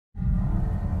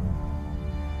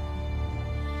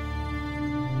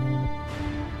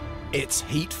It's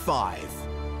Heat 5.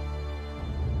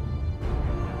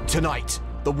 Tonight,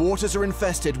 the waters are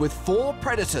infested with 4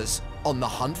 predators on the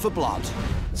hunt for blood.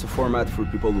 It's a format for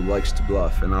people who likes to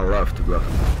bluff, and I love to bluff.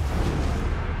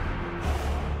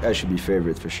 I should be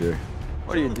favorite for sure.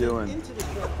 What are you doing?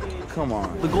 Come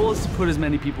on. The goal is to put as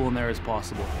many people in there as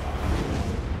possible.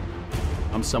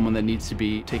 I'm someone that needs to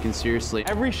be taken seriously.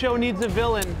 Every show needs a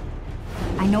villain.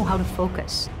 I know how to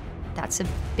focus. That's a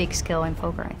big skill in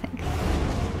poker, I think.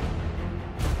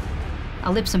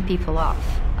 I'll lip some people off.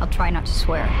 I'll try not to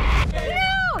swear.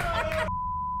 No!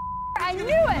 I knew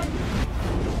it!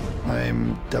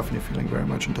 I'm definitely feeling very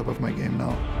much on top of my game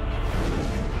now.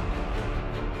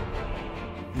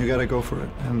 You gotta go for it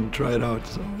and try it out,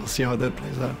 so we'll see how that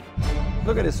plays out.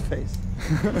 Look at his face.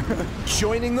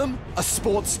 Joining them, a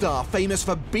sports star famous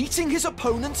for beating his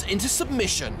opponents into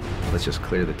submission. Let's just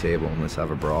clear the table and let's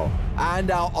have a brawl.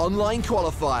 And our online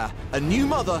qualifier, a new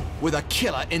mother with a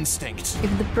killer instinct.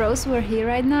 If the pros were here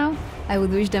right now, I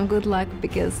would wish them good luck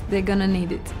because they're gonna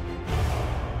need it.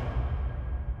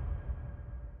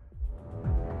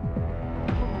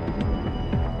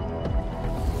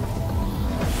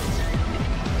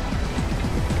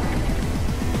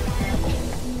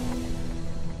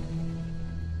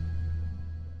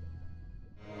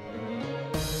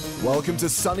 Welcome to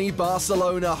sunny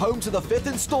Barcelona, home to the 5th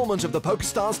installment of the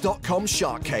PokerStars.com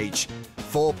Shark Cage.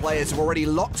 4 players have already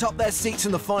locked up their seats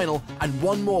in the final, and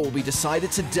 1 more will be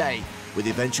decided today, with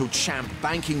the eventual champ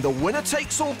banking the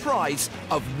winner-takes-all prize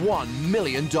of $1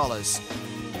 million.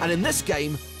 And in this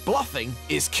game, bluffing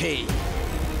is key.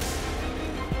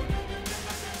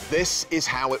 This is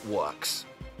how it works.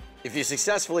 If you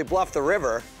successfully bluff the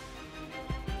river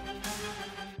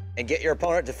and get your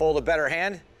opponent to fold a better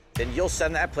hand, then you'll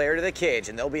send that player to the cage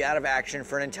and they'll be out of action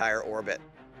for an entire orbit.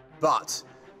 But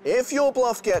if your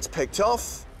bluff gets picked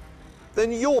off,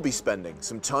 then you'll be spending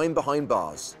some time behind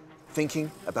bars, thinking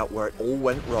about where it all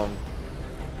went wrong.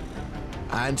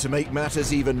 And to make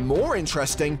matters even more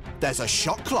interesting, there's a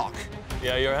shot clock.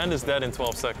 Yeah, your hand is dead in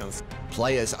 12 seconds.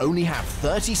 Players only have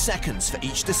 30 seconds for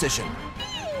each decision.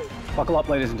 Buckle up,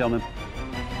 ladies and gentlemen.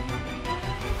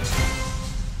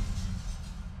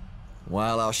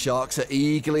 While our sharks are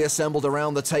eagerly assembled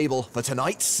around the table for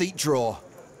tonight's seat draw.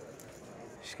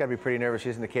 She's got to be pretty nervous.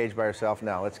 She's in the cage by herself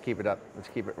now. Let's keep it up. Let's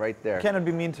keep it right there. Cannot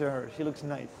be mean to her. She looks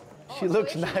nice. She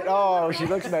looks nice. Oh, she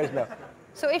looks nice now.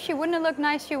 So if she wouldn't have looked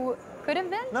nice, she could have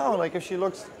been? No, like if she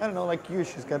looks, I don't know, like you,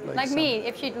 she's got like some, me,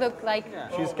 if she'd looked like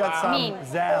she's got some mean.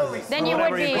 zazz. Then you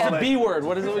would be. It's a B word.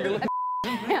 What is it you're looking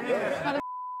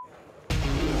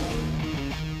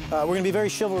We're going to be very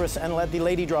chivalrous and let the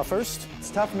lady draw first. It's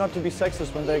tough not to be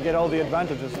sexist when they get all the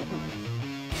advantages.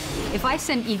 If I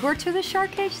send Igor to the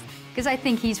Shark Cage, because I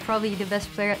think he's probably the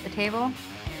best player at the table,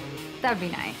 that would be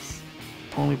nice.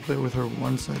 Only play with her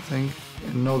once, I think,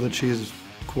 and know that she is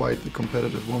quite the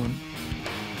competitive woman.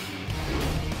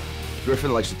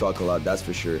 Griffin likes to talk a lot, that's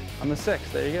for sure. I'm a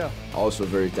 6, there you go. Also a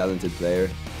very talented player.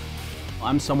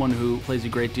 I'm someone who plays a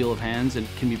great deal of hands and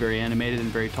can be very animated and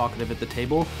very talkative at the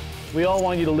table. We all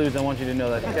want you to lose. I want you to know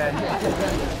that,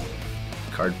 okay?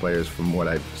 Card players, from what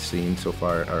I've seen so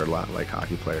far, are a lot like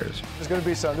hockey players. There's going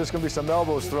to be some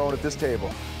elbows thrown at this table.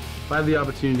 If I have the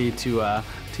opportunity to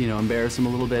embarrass him a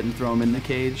little bit and throw him in the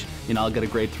cage, I'll get a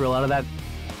great thrill out of that.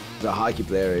 As a hockey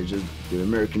player, it's just the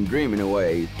American dream in a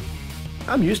way.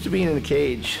 I'm used to being in a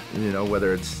cage,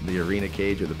 whether it's the arena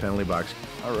cage or the penalty box.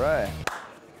 All right.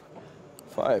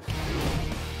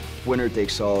 5. Winner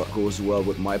takes all goes well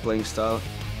with my playing style.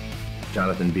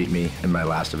 Jonathan beat me in my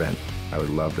last event. I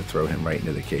would love to throw him right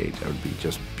into the cage. That would be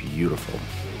just beautiful.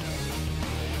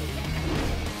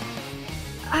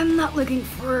 I'm not looking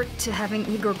forward to having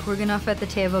Igor Kurganov at the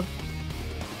table.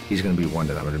 He's going to be one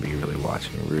that I'm going to be really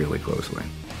watching really closely.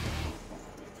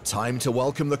 Time to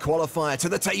welcome the qualifier to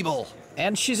the table.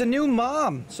 And she's a new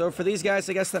mom, so for these guys,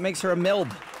 I guess that makes her a MILB.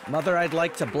 Mother I'd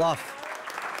like to bluff.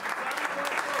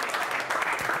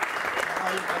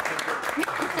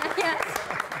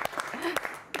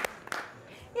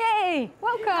 Yay!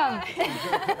 Welcome!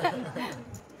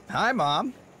 Hi,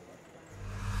 Mom.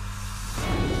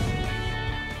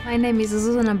 My name is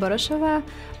Zuzana Borosova.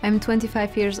 I'm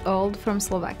 25 years old from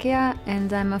Slovakia,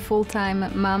 and I'm a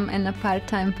full-time mom and a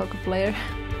part-time poker player.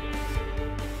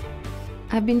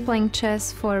 I've been playing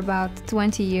chess for about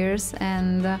 20 years,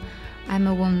 and I'm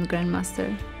a woman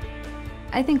grandmaster.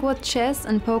 I think what chess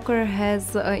and poker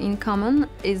has in common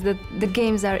is that the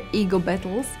games are ego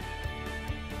battles.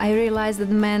 I realize that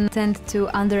men tend to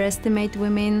underestimate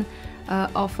women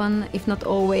often, if not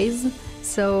always,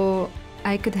 so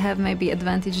I could have maybe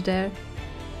advantage there.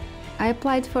 I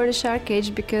applied for the Shark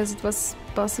Cage because it was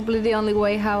possibly the only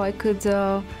way how I could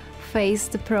face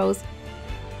the pros.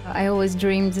 I always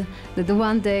dreamed that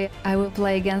one day I will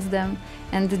play against them,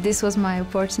 and this was my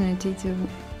opportunity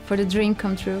for the dream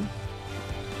come true.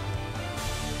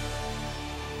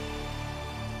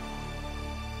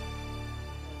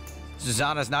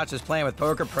 Zuzana's not just playing with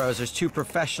poker pros, there's two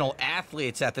professional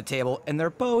athletes at the table, and they're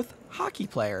both hockey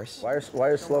players. Why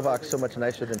are Slovaks so much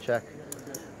nicer than Czech?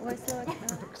 Why Slovak?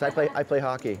 Because I play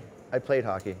hockey. I played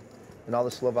hockey. And all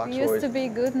the Slovaks We used to be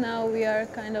good, now we are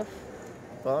kind of...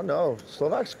 Well, no,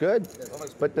 Slovaks good,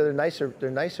 but they're nicer. They're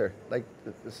nicer. Like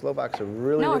the Slovaks are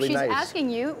really, No, really she's nice.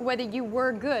 asking you whether you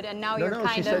were good, and now you're kind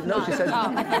she said, of no, not. she said,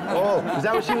 oh, is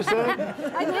that what she was saying?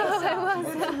 I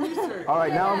think so. All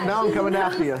right, now I'm coming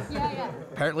after you.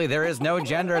 Apparently there is no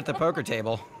gender at the poker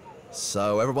table.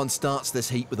 So everyone starts this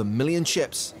heat with 1 million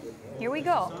chips. Here we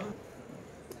go.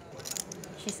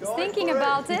 She's thinking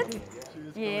about it.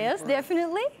 Yes,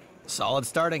 definitely. Solid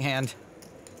starting hand.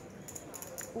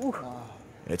 Ooh.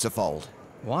 It's a fold.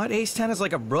 What? Ace-10 is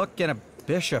like a rook and a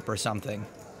bishop or something.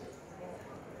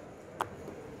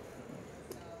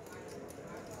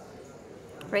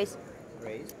 Raise.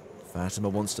 Fatima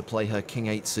wants to play her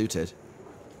king-8 suited.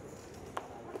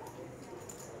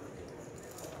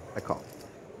 I call.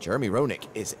 Jeremy Roenick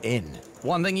is in.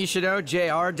 One thing you should know,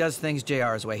 JR does things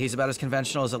JR's way. He's about as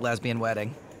conventional as a lesbian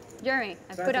wedding. Jeremy,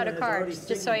 I put out a card,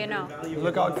 just so you know.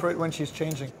 Look out for it when she's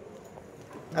changing.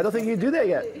 I don't think you can do that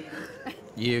yet.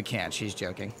 You can't, she's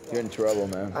joking. You're in trouble,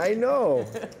 man. I know.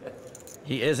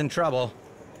 He is in trouble.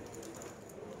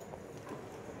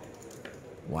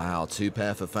 Wow,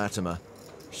 2-pair for Fatima.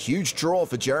 Huge draw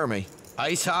for Jeremy.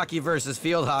 Ice hockey versus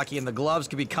field hockey, and the gloves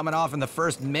could be coming off in the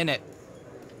first minute.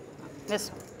 This.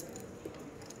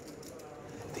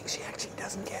 I think she actually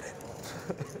doesn't get it.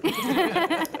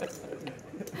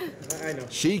 I know.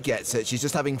 She gets it. She's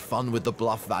just having fun with the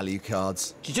bluff value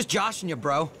cards. She's just joshing you,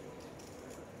 bro.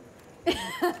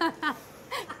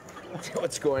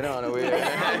 What's going on over here?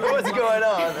 What's going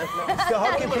on? It's the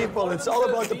hockey people. It's all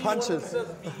about the punches.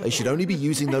 They should only be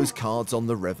using those cards on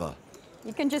the river.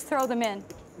 You can just throw them in.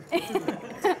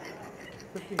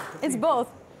 It's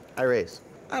both. I raise.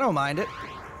 I don't mind it.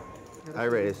 I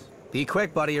raise. Be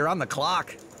quick, buddy. You're on the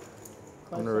clock.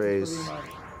 I'm gonna raise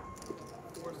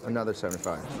another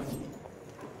 75.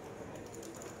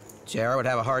 JR would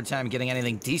have a hard time getting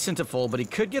anything decent to fold, but he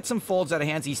could get some folds out of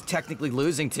hands he's technically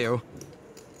losing to.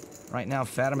 Right now,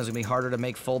 Fatima's gonna be harder to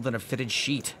make fold than a fitted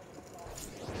sheet.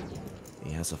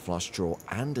 He has a flush draw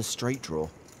and a straight draw,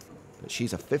 but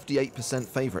she's a 58%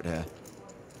 favorite here.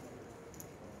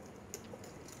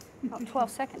 Oh, 12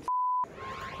 seconds.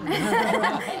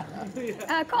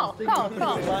 Call.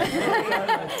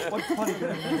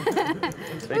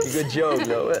 Make a good joke,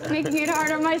 though. Making it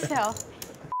hard on myself.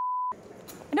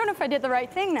 I don't know if I did the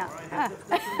right thing now.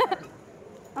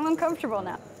 I'm uncomfortable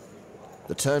now.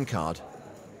 The turn card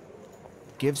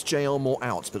gives JL more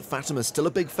outs, but Fatima's still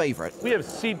a big favorite. We have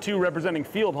seed 2 representing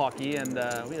field hockey, and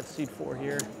we have seed 4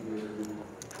 here.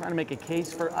 Trying to make a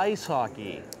case for ice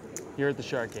hockey here at the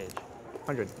Shark Cage.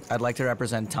 100. I'd like to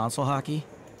represent tonsil hockey.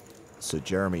 So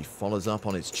Jeremy follows up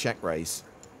on his check raise.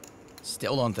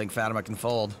 Still don't think Fatima can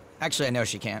fold. Actually, I know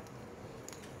she can't.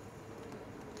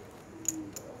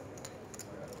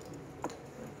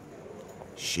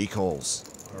 She calls.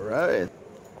 All right.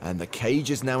 And the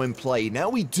cage is now in play. Now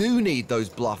we do need those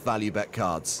bluff value bet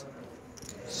cards.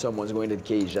 Someone's going to the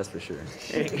cage, that's for sure.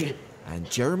 And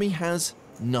Jeremy has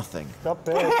nothing. Stop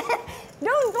it.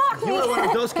 Don't block me! You were one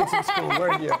of those kids in school,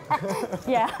 weren't you?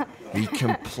 Yeah. He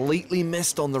completely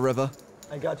missed on the river.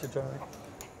 I got you, Charlie.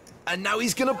 And now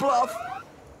he's gonna bluff.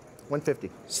 150.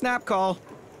 Snap call.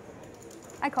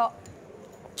 I call.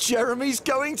 Jeremy's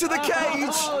going to the cage.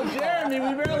 Oh, Jeremy,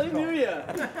 we barely knew you.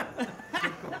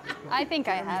 I think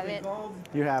I have it.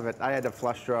 You have it. I had a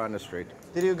flush draw on the street.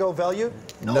 Did you go value?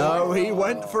 No, he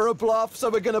went for a bluff, so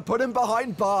we're gonna put him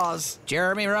behind bars.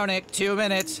 Jeremy Roenick, 2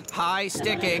 minutes, high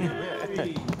sticking.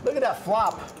 Look at that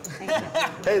flop.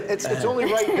 Hey, it's only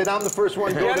right that I'm the first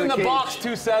one to go Get to in the the cage. box,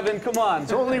 2-7, come on.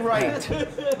 It's only right.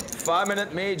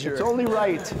 5-minute major. It's only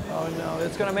right. Oh no,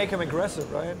 it's gonna make him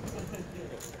aggressive, right?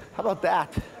 How about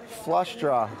that? Flush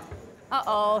draw.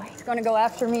 Uh-oh, he's gonna go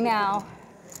after me now.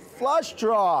 Flush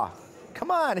draw.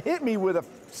 Come on, hit me with a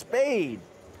spade.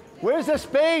 Where's the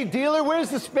spade, dealer? Where's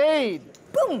the spade?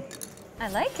 Boom! I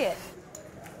like it.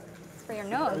 It's for your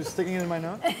Are you nose. sticking it in my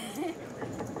nose? Did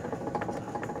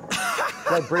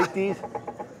I break these?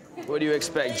 What do you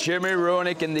expect? Jeremy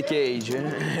Roenick in the cage.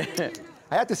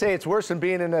 I have to say it's worse than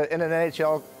being in an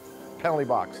NHL penalty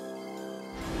box.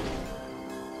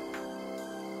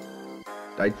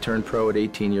 I turned pro at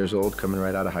 18 years old, coming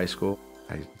right out of high school.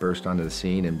 I burst onto the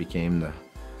scene and became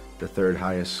the the third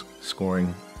highest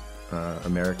scoring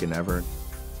American ever.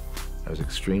 I was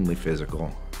extremely physical.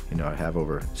 You know, I have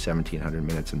over 1,700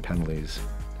 minutes in penalties.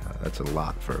 That's a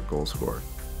lot for a goal scorer.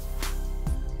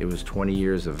 It was 20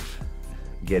 years of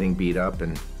getting beat up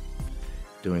and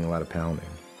doing a lot of pounding.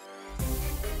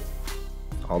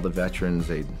 All the veterans,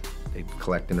 they'd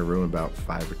collect in a room, about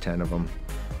 5 or 10 of them,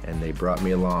 and they brought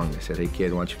me along. They said, hey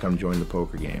kid, why don't you come join the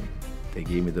poker game? They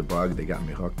gave me the bug, they got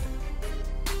me hooked.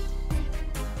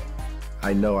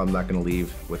 I know I'm not gonna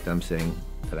leave with them saying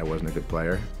that I wasn't a good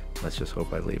player. Let's just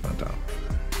hope I leave on top.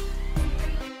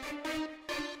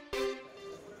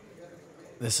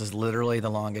 This is literally the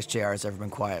longest JR has ever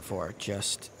been quiet for.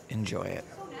 Just enjoy it.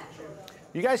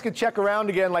 You guys could check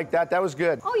around again like that. That was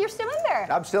good. Oh, you're still in there.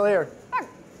 I'm still here.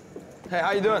 Hey,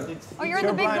 how you doing? Oh, you're in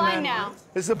the big blind now.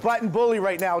 This is a button bully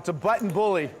right now. It's a button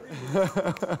bully.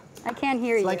 I can't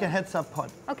hear you. Like a heads-up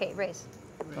putt. Okay, raise.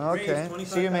 Okay.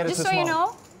 See, you made it too Just so small. you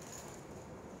know,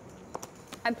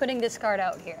 I'm putting this card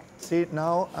out here. See,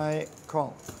 now I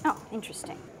call. Oh,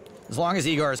 interesting. As long as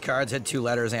Igor's cards had 2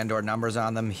 letters and/or numbers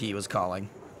on them, he was calling.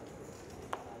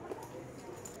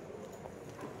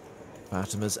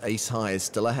 Fatima's ace high is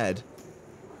still ahead.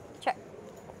 Check.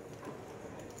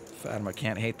 Fatima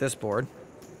can't hate this board.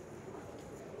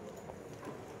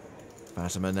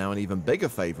 Fatima now an even bigger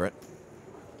favorite.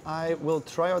 I will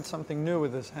try out something new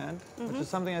with this hand, which is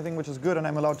something I think which is good and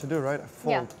I'm allowed to do, right? I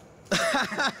fold.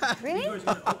 Yeah. Really?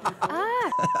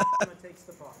 Ah.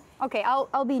 Okay,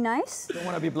 I'll be nice. Don't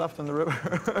want to be bluffed on the river.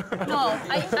 No,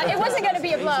 it wasn't going to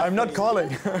be a bluff. I'm not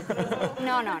calling.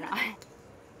 No.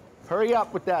 Hurry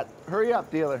up with that. Hurry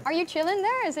up, dealer. Are you chilling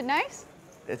there? Is it nice?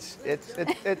 It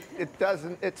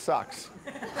sucks.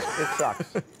 It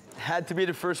sucks. Had to be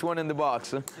the first one in the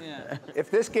box, huh? Yeah. If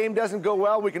this game doesn't go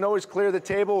well, we can always clear the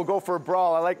table. We'll go for a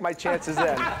brawl. I like my chances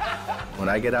then. When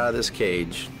I get out of this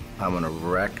cage, I'm gonna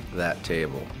wreck that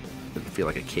table. I feel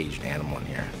like a caged animal in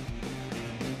here.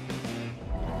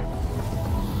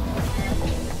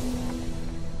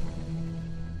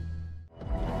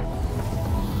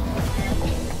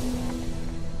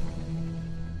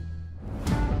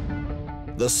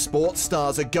 The sports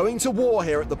stars are going to war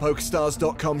here at the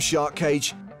PokerStars.com shark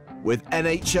cage, with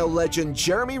NHL legend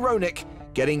Jeremy Roenick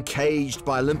getting caged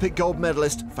by Olympic gold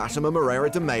medalist Fatima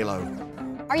Moreira de Melo.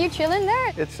 Are you chilling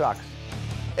there? It sucks.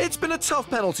 It's been a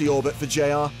tough penalty orbit for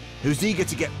JR, who's eager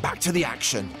to get back to the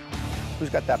action.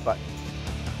 Who's got that button?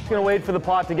 Just gonna wait for the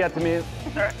pot to get to me. All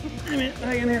right,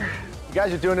 hang in here. You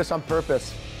guys are doing this on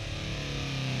purpose.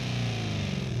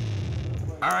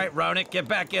 All right, Roenick, get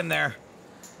back in there.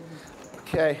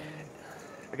 Okay,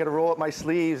 I gotta roll up my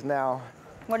sleeves now.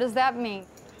 What does that mean?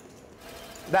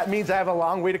 That means I have a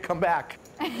long way to come back.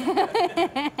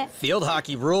 Field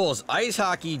hockey rules, ice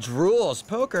hockey drools,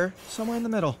 poker somewhere in the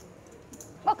middle.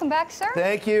 Welcome back, sir.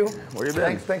 Thank you. Where you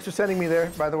been? Thanks for sending me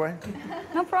there, by the way.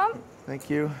 No problem. Thank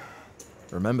you.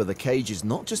 Remember, the cage is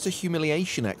not just a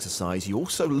humiliation exercise, you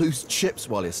also lose chips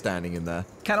while you're standing in there.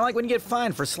 Kind of like when you get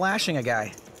fined for slashing a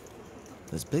guy.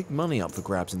 There's big money up for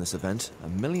grabs in this event,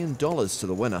 $1 million to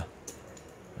the winner.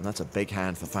 And that's a big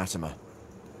hand for Fatima.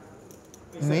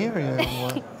 Me or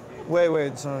you? Wait,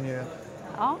 it's not on you.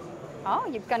 Oh,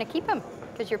 you're gonna keep him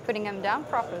because you're putting him down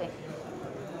properly.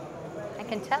 I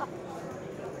can tell.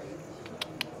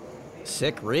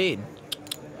 Sick read.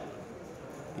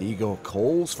 Igor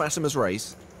calls Fatima's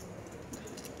raise.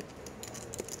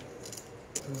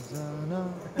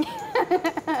 Zuzana.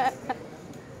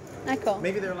 I call.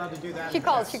 Maybe they're allowed to do that. She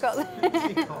calls. She calls.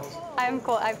 She calls. I have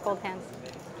cold hands.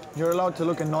 You're allowed to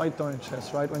look annoyed though in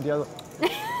chess, right? When the other.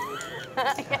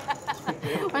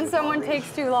 When someone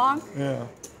takes too long. Yeah.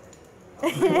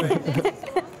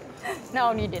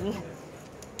 No, you didn't.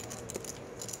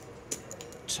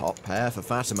 Top pair for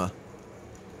Fatima.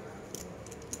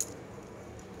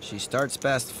 She starts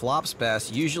best, flops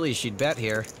best. Usually she'd bet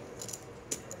here.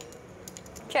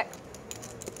 Check.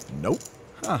 Nope.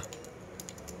 Huh.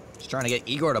 She's trying to get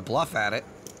Igor to bluff at it.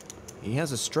 He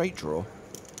has a straight draw.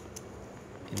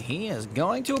 And he is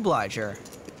going to oblige her.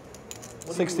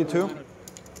 62.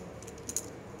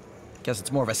 Guess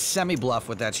it's more of a semi-bluff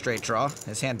with that straight draw.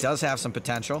 His hand does have some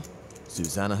potential.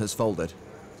 Zuzana has folded.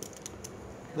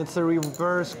 That's a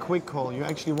reverse quick call. You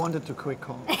actually wanted to quick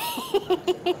call.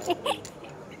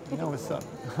 You know what's up.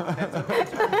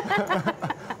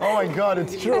 Oh my God,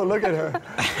 it's true. Look at her.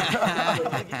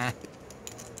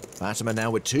 Fatima now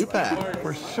with 2 pair.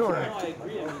 For sure.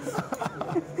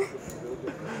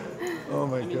 Oh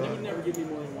my God.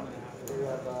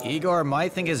 Igor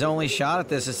might think his only shot at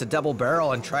this is to double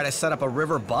barrel and try to set up a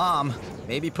river bomb.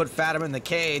 Maybe put Fatima in the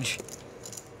cage.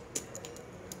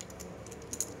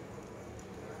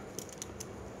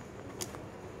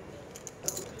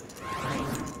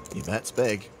 He bets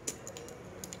big.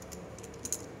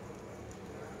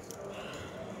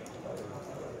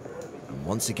 And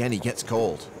once again, he gets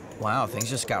called. Wow, things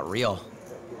just got real.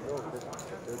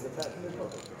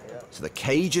 So the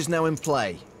cage is now in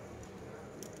play.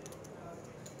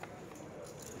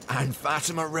 And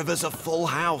Fatima rivers a full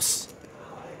house.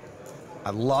 I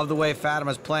love the way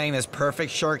Fatima's playing this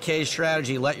perfect short cage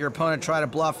strategy. Let your opponent try to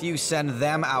bluff you, send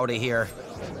them out of here.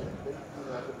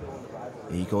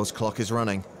 Igor's clock is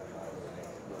running.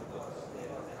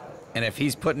 And if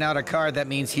he's putting out a card, that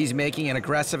means he's making an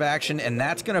aggressive action, and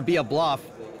that's gonna be a bluff.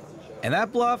 And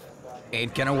that bluff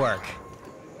ain't gonna work.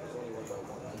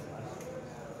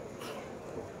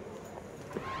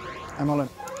 I'm all in.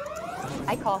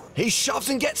 I call. He shoves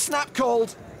and gets snap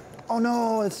called. Oh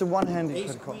no, it's the one hand he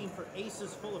Ace should call. queen for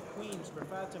aces full of queens for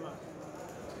Fatima.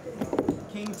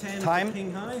 King 10 Time? for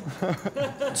king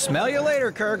high. Smell you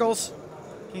later, Kurgles.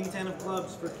 King 10 of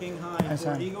clubs for king high Nice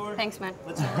for hand. Igor. Thanks, man.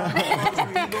 Let's have a round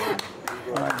of applause for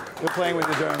Igor. All right, you're playing with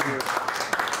the German.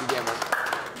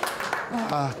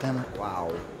 Ah, damn it.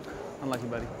 Wow. Unlucky,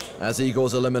 buddy. As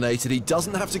Igor's eliminated, he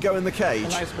doesn't have to go in the cage. A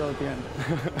nice girl at the end.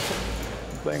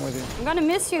 Playing with you. I'm gonna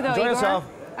miss you though, Enjoy Igor. yourself.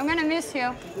 I'm gonna miss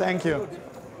you. Thank you.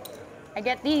 I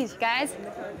get these, guys.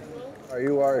 Oh,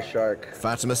 you are a shark.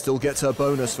 Fatima still gets her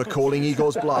bonus for calling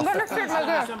Igor's I'm bluff. gonna sit my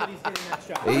girl. Somebody's getting that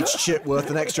shot. Each chip worth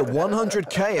an extra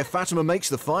 100K if Fatima makes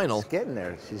the final. She's getting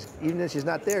there. Even if she's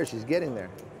not there, she's getting there.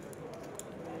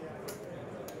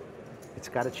 It's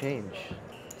got to change.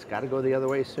 It's got to go the other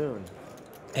way soon.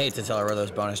 Hate to tell her where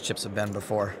those bonus chips have been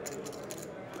before.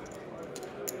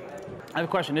 I have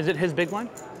a question. Is it his big one?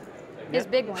 His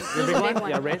big one. Your He's big a big one?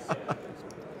 one. Yeah, raise.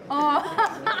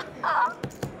 Oh.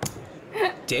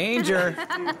 Danger.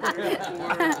 I'm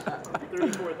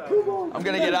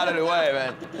gonna get out of the way,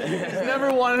 man. He's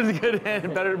never wanted a good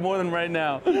hand better more than right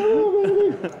now.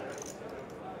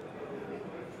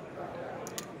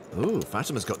 Ooh,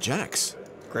 Fatima's got jacks.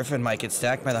 Griffin might get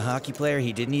stacked by the hockey player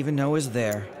he didn't even know was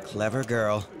there. Clever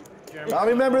girl. I'll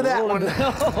remember that one. No,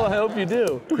 I hope you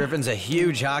do. Griffin's a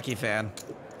huge hockey fan.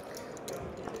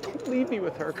 Don't leave me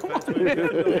with her. Come on.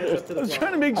 I was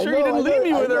trying to make sure you didn't leave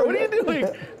me with her. What are you doing?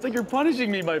 It's like you're punishing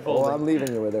me by folding. Oh, I'm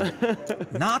leaving you with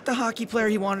her. Not the hockey player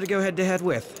he wanted to go head-to-head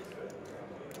with.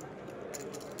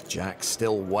 Jack's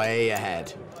still way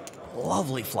ahead.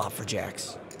 Lovely flop for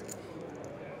jacks.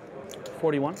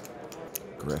 41.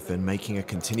 Griffin making a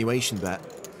continuation bet.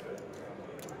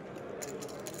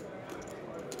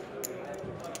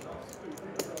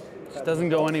 Just doesn't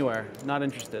go anywhere. Not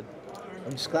interested.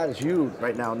 I'm just glad it's you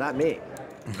right now, not me.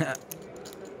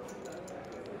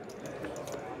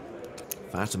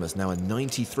 Fatima's now a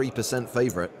 93%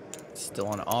 favorite.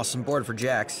 Still an awesome board for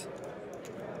jacks.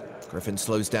 Griffin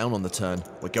slows down on the turn.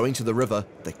 We're going to the river.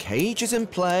 The cage is in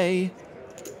play.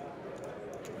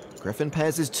 Griffin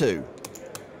pairs his two.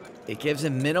 It gives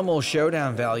him minimal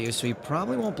showdown value, so he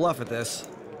probably won't bluff at this.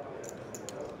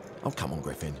 Oh, come on,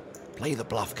 Griffin. Play the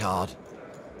bluff card.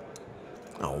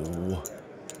 Oh.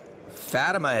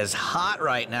 Fatima is hot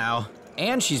right now,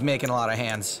 and she's making a lot of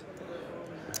hands.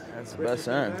 That's the best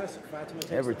hand.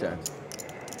 Every time.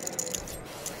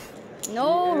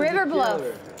 No river bluff.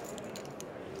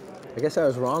 I guess I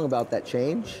was wrong about that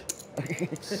change.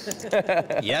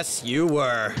 Yes, you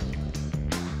were.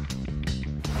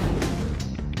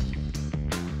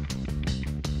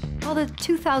 Well, the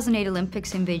 2008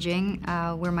 Olympics in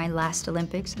Beijing were my last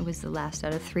Olympics. It was the last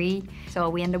out of 3. So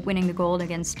we ended up winning the gold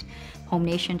against home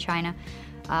nation China,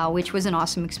 which was an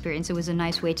awesome experience. It was a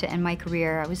nice way to end my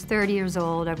career. I was 30 years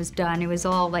old. I was done. It was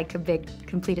all like a big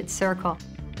completed circle.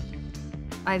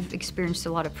 I've experienced a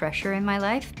lot of pressure in my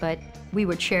life, but we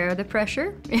would share the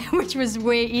pressure, which was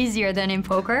way easier than in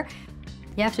poker.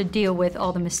 You have to deal with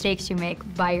all the mistakes you make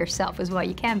by yourself as well.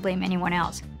 You can't blame anyone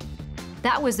else.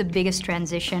 That was the biggest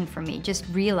transition for me, just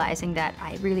realizing that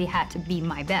I really had to be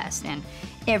my best and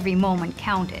every moment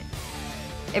counted.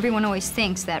 Everyone always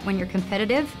thinks that when you're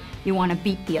competitive, you want to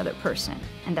beat the other person,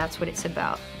 and that's what it's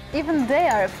about. Even they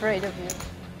are afraid of you.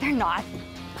 They're not.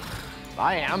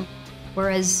 I am.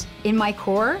 Whereas in my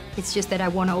core, it's just that I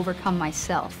want to overcome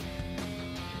myself.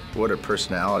 What a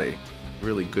personality.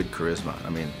 Really good charisma. I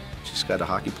mean, she's got a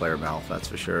hockey player mouth, that's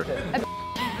for sure.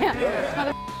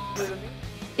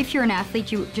 If you're an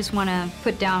athlete, you just want to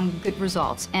put down good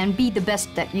results and be the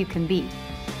best that you can be.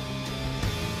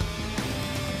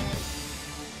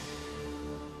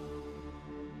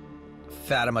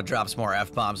 Fatima drops more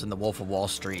F-bombs than the Wolf of Wall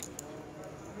Street.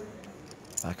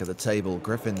 Back at the table,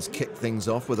 Griffin's kicked things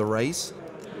off with a raise.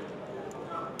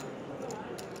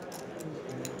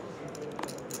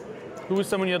 Who was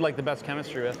someone you had like the best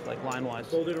chemistry with, like line-wise?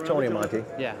 Tony and Monty.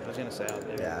 Yeah, I was gonna say.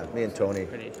 Yeah, me and Tony.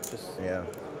 Pretty, just yeah.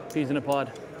 peas in a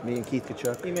pod. Me and Keith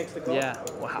Kachuk. He makes the call. Yeah,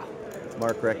 wow.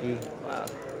 Mark Recchi. Wow.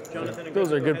 Jonathan,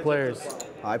 those are good players.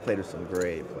 I played with some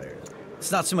great players.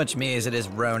 It's not so much me as it is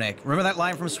Roenick. Remember that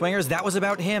line from Swingers? That was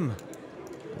about him.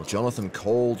 Well, Jonathan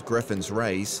called Griffin's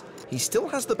raise. He still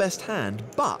has the best hand,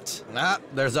 but... Nah,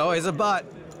 there's always a but.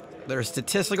 There's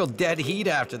statistical dead heat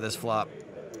after this flop.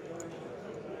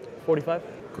 45?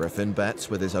 Griffin bets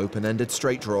with his open-ended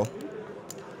straight draw.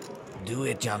 Do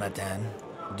it, Jonathan.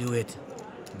 Do it.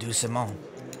 Doucement.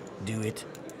 Do it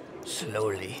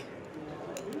slowly.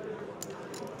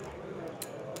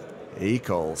 He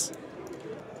calls.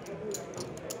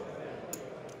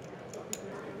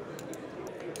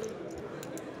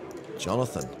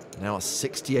 Jonathan, now a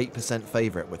 68%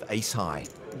 favorite with ace high.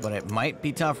 But it might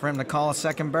be tough for him to call a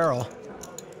second barrel.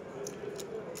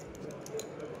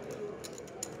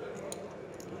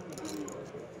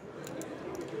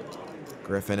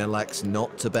 Griffin elects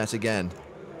not to bet again.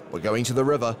 We're going to the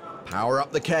river. Power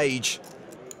up the cage.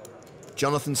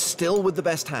 Jonathan's still with the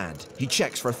best hand. He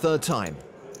checks for a third time.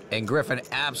 And Griffin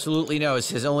absolutely knows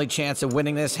his only chance of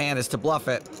winning this hand is to bluff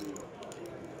it.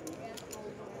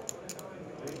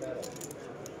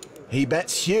 He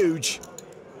bets huge.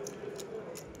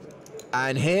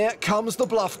 And here comes the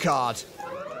bluff card.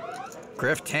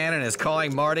 Griff Tannen is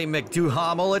calling Marty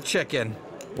McDuhamel a chicken.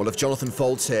 Well, if Jonathan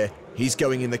folds here, he's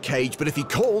going in the cage, but if he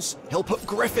calls, he'll put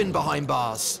Griffin behind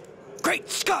bars. Great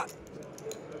Scott!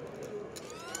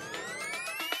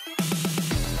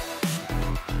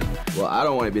 Well, I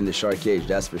don't want to be in the shark cage,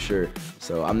 that's for sure.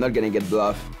 So I'm not going to get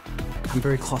bluffed. I'm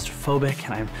very claustrophobic,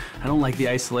 and I don't like the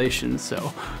isolation,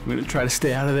 so I'm going to try to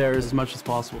stay out of there as much as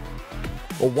possible.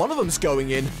 Well, one of them's going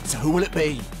in, so who will it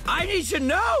be? I need to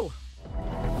know!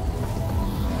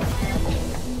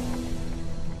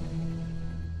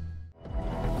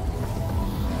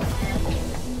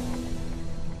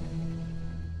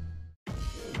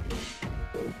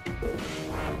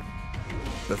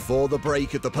 Before the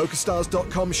break at the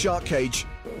PokerStars.com shark cage,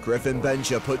 Griffin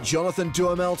Benger put Jonathan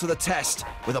Duhamel to the test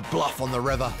with a bluff on the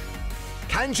river.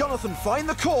 Can Jonathan find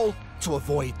the call to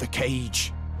avoid the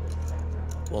cage?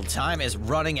 Well, time is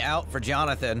running out for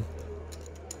Jonathan.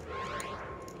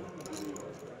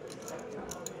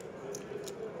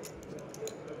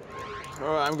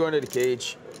 All right, I'm going to the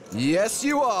cage. Yes,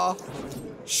 you are.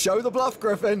 Show the bluff,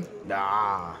 Griffin.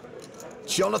 Nah.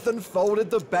 Jonathan folded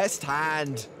the best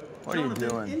hand. What are you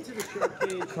doing? Into the shark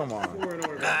cage. Come on.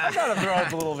 I gotta throw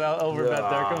up a little over bet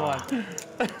there, come on.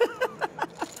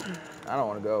 I don't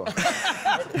want to go.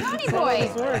 Johnny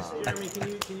boy. Jeremy,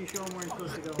 can you show him where he's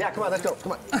supposed to go? Yeah, come on, let's go.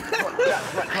 Come on. Come on. Yeah,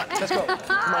 come on. Let's go.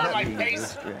 Come on. Out of my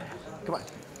face. Come on.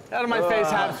 Out of my face,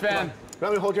 Habs fan. You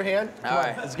want me to hold your hand? All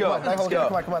right, let's go. Come on, Let's go.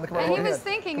 Come on, come on, come on. And hold he your was hand.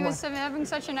 thinking, he was having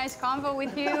such a nice convo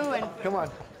with you. And Come on.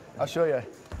 I'll show you.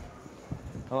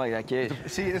 I like that cage.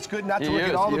 See, it's good not to look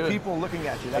at all the people looking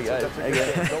at you. That's a good thing.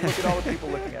 Don't look at all the people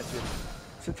looking at you.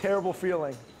 It's a terrible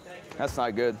feeling. That's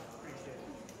not good.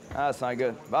 That's not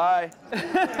good. Bye.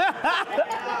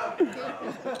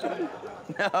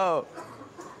 No.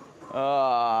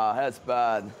 Oh, that's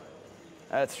bad.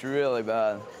 That's really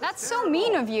bad. that's so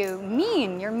mean of you.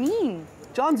 Mean, you're mean.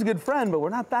 John's a good friend, but we're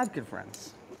not that good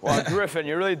friends. Well, Griffin,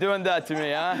 you're really doing that to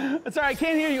me, huh? That's all right, I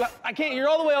can't hear you. I can't, you're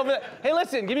all the way over there. Hey,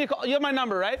 listen, give me a call. You have my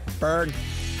number, right? Bird.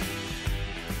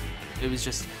 It was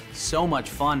just so much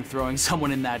fun throwing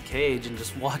someone in that cage and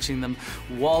just watching them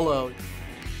wallow.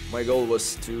 My goal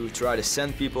was to try to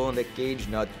send people in the cage,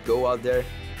 not go out there.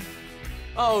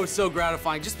 Oh, so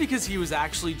gratifying, just because he was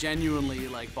actually genuinely,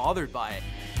 like, bothered by it.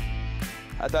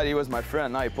 I thought he was my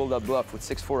friend. Now he pulled that bluff with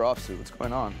 6-4 offsuit. What's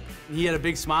going on? He had a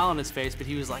big smile on his face, but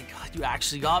he was like, God, you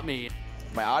actually got me.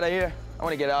 Am I out of here? I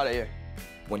want to get out of here.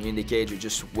 When you're in the cage, you're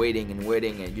just waiting and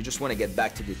waiting, and you just want to get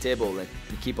back to the table and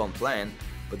keep on playing.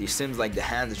 But it seems like the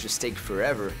hands just take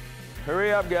forever.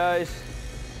 Hurry up, guys.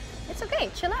 It's okay,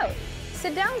 chill out.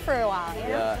 Sit down for a while, you know?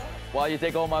 Yeah. While you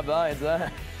take all my blinds, huh?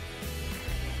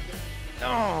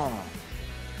 Oh.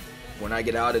 When I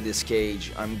get out of this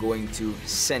cage, I'm going to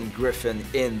send Griffin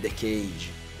in the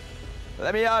cage.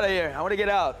 Let me out of here. I want to get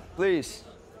out, please.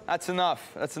 That's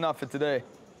enough. That's enough for today.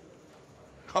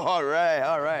 All right,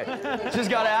 all right.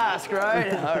 Just gotta ask,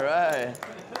 right? All right.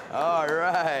 All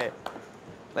right.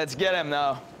 Let's get him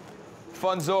now.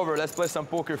 Fun's over. Let's play some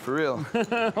poker for real.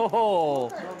 Oh,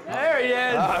 there he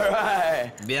is. All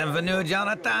right. Bienvenue,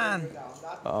 Jonathan.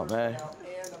 Oh, man.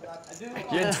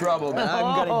 You're in trouble, man.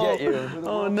 I'm gonna get you.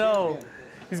 Oh, no.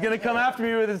 He's gonna come after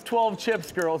me with his 12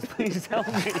 chips, girls. Please help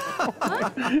me.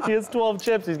 He has 12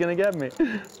 chips. He's gonna get me.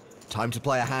 Time to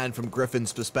play a hand from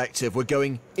Griffin's perspective. We're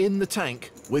going in the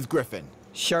tank with Griffin.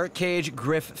 Shark cage,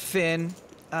 Griffin.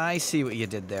 I see what you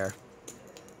did there.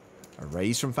 A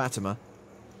raise from Fatima.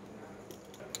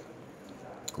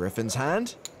 Griffin's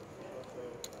hand.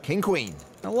 King Queen.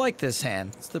 I like this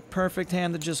hand. It's the perfect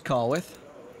hand to just call with.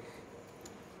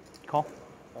 Call.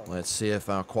 Let's see if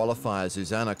our qualifier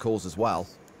Zuzana calls as well.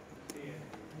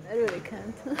 I really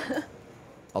can't.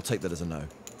 I'll take that as a no.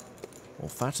 Well,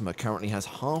 Fatima currently has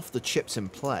half the chips in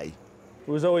play.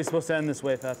 It was always supposed to end this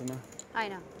way, Fatima. I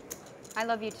know. I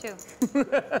love you too.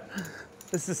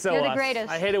 This is so You're the us.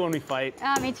 greatest. I hate it when we fight.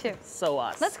 Ah, me too. So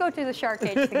us. Let's go to the shark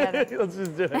cage together. Let's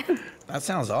just do it. That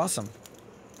sounds awesome.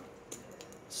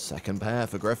 Second pair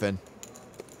for Griffin.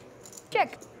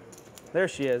 Check. There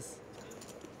she is.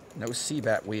 No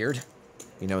C-bet, weird.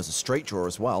 He knows a straight draw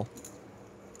as well.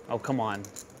 Oh, come on.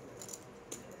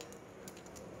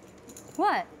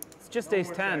 What? It's just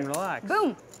ace-10, relax.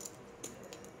 Boom.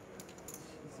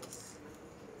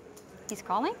 He's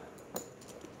calling?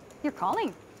 You're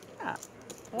calling? Yeah.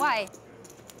 Why?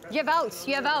 You have outs.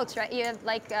 You have outs, right? You have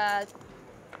like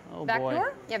Oh, backdoor? boy.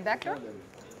 You have backdoor?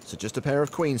 So just a pair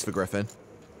of queens for Griffin.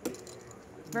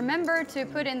 Remember to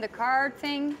put in the card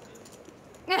thing.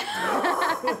 Cheeky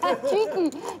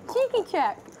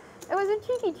check. It was a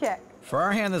cheeky check. For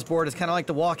our hand, this board is kind of like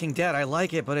The Walking Dead. I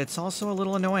like it, but it's also a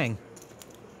little annoying.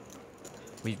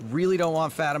 We really don't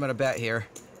want Fatima to bet here.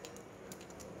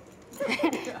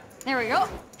 There we go.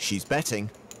 She's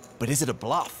betting, but is it a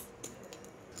bluff?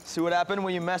 See what happened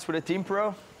when you mess with a team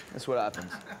pro? That's what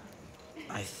happens.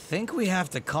 I think we have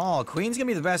to call. Queen's gonna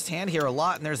be the best hand here a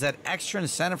lot, and there's that extra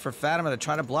incentive for Fatima to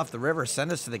try to bluff the river,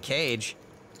 send us to the cage.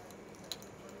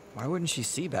 Why wouldn't she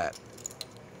see bet?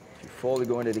 If you fold, you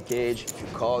go into the cage. If you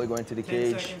call, you go into the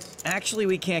cage. Actually,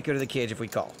 we can't go to the cage if we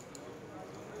call.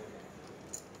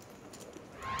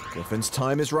 Griffin's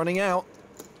time is running out.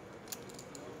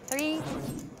 3.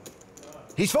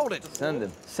 He's folded. Send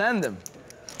him. Send him.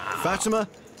 Fatima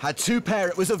had two pair.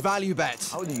 It was a value bet.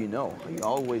 How do you know? You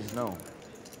always know.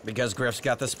 Because Griff's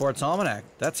got the sports almanac.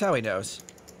 That's how he knows.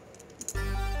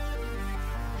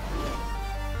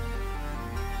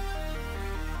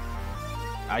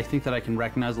 I think that I can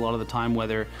recognize a lot of the time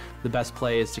whether the best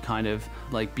play is to kind of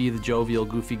like be the jovial,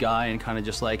 goofy guy and kind of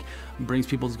just like brings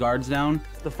people's guards down.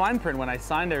 The fine print when I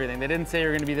signed everything, they didn't say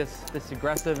you're going to be this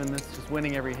aggressive and this just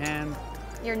winning every hand.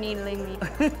 You're needling me.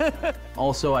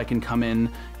 Also, I can come in,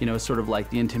 you know, sort of like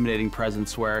the intimidating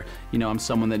presence where, you know, I'm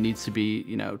someone that needs to be,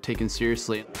 you know, taken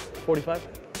seriously. 45?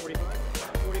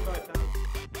 45,000.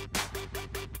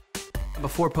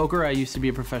 Before poker, I used to be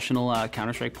a professional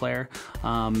Counter-Strike player,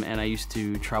 and I used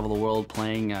to travel the world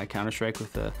playing Counter-Strike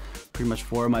with pretty much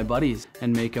 4 of my buddies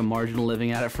and make a marginal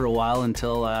living at it for a while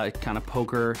until kind of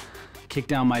poker kicked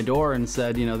down my door and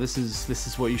said, you know, this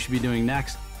is what you should be doing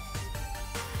next.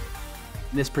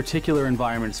 This particular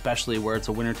environment, especially where it's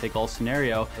a winner-take-all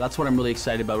scenario, that's what I'm really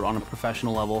excited about on a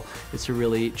professional level, is to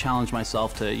really challenge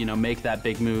myself to, you know, make that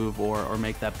big move or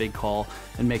make that big call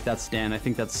and make that stand. I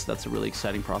think that's a really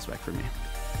exciting prospect for me.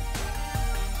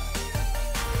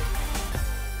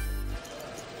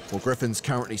 Well, Griffin's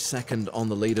currently second on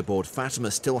the leaderboard.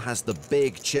 Fatima still has the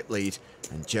big chip lead,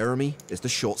 and Jeremy is the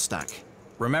short stack.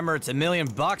 Remember, it's $1 million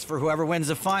for whoever wins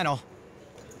the final.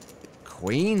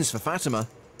 Queens for Fatima.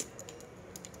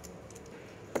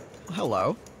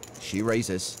 Hello. She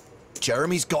raises.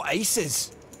 Jeremy's got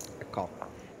aces. Call.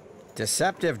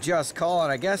 Deceptive just call,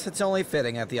 and I guess it's only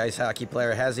fitting that the ice hockey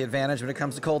player has the advantage when it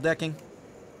comes to cold decking.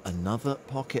 Another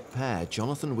pocket pair.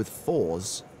 Jonathan with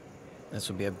 4s. This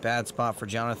would be a bad spot for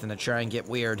Jonathan to try and get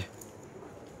weird.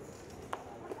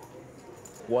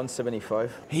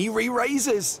 175. He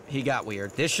re-raises. He got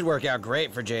weird. This should work out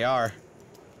great for JR.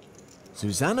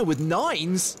 Zuzana with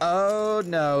 9s. Oh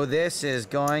no, this is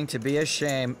going to be a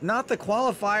shame. Not the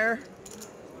qualifier.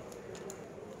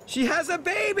 She has a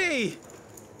baby!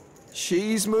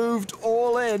 She's moved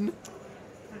all in.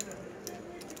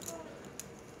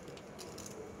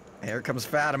 Here comes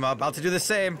Fatima, about to do the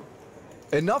same.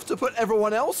 Enough to put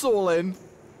everyone else all in.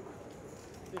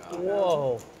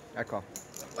 Whoa. I call.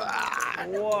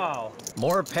 Wow.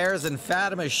 More pairs in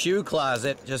Fatima's shoe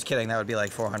closet. Just kidding, that would be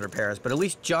like 400 pairs. But at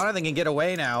least Jonathan can get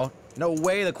away now. No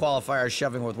way the qualifier is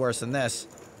shoving with worse than this.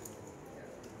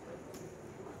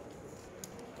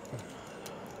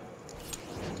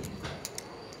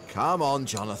 Come on,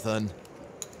 Jonathan.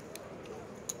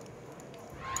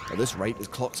 At this rate, his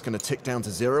clock's going to tick down to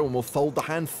 0 and we'll fold the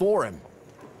hand for him.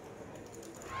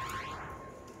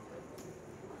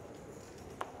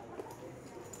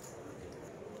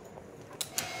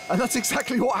 And that's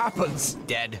exactly what happens.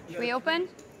 Dead. Should we open?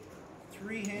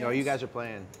 3 hands. No, you guys are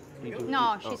playing.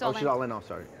 No, she's all in. She's all in. Oh,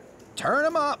 sorry. Turn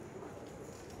him up.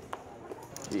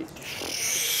 Here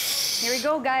we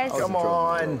go, guys. Come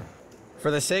on.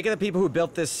 For the sake of the people who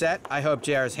built this set, I hope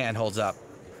JR's hand holds up.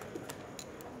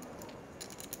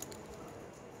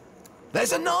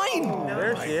 There's a 9!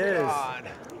 There she is.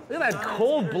 Look at that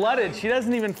cold-blooded. She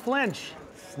doesn't even flinch.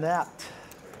 Snapped.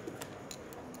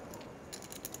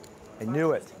 I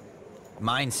knew it.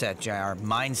 Mindset, JR.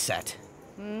 Mindset.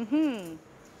 Mm-hmm.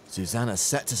 Zuzana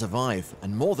set to survive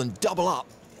and more than double up.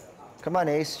 Come on,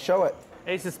 Ace. Show it.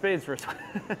 Ace of spades first.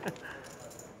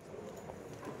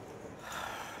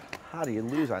 How do you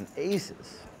lose on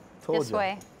aces? Told This you.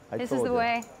 way. I This is told the you.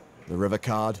 way. The river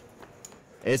card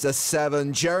is a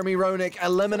 7. Jeremy Roenick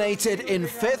eliminated in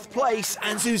 5th place,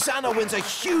 and Zuzana wins a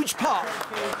huge pot.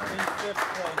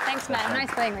 Thanks, man.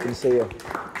 Nice playing with Good you. to see you.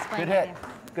 Nice playing Good with hit. you.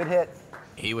 Good hit.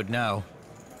 He would know.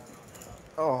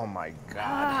 Oh my God.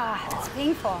 Ah, that's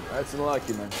painful. That's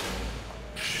lucky, man.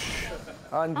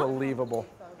 Unbelievable.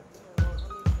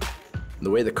 The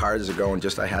way the cards are going,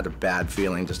 I had a bad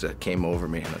feeling, it came over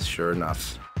me, and sure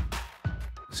enough,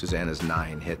 Zuzana's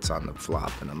 9 hits on the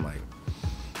flop, and I'm like...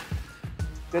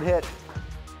 Good hit.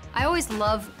 I always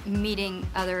love meeting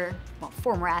other,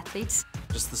 former athletes.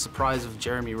 Just the surprise of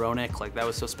Jeremy Roenick, that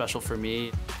was so special for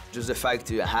me. Just the fact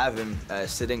to have him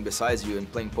sitting beside you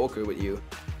and playing poker with you,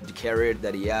 the career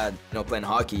that he had, playing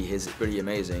hockey is pretty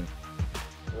amazing.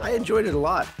 I enjoyed it a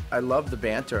lot. I love the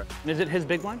banter. Is it his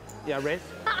big one? Yeah, raise.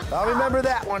 I'll remember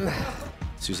that one.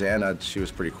 Zuzana, she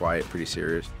was pretty quiet, pretty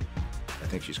serious. I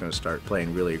think she's going to start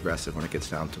playing really aggressive when it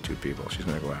gets down to 2 people. She's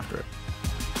going to go after it.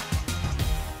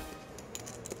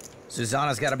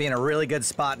 Zuzana's got to be in a really good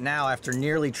spot now after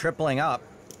nearly tripling up.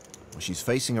 Well, she's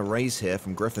facing a raise here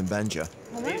from Griffin Benger.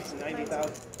 It's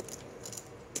 90,000.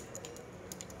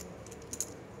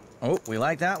 Oh, we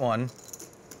like that one.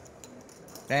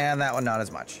 And that one not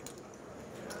as much.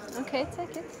 Okay,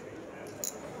 take it.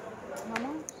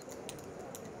 Mama.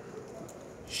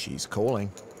 She's calling.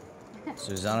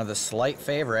 Zuzana, the slight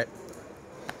favorite.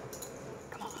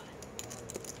 Come on.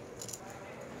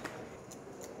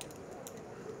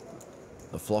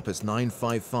 The flop is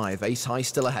 9-5-5, ace high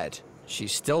still ahead.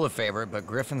 She's still the favorite, but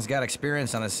Griffin's got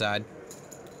experience on his side.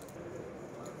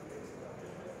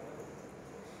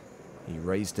 He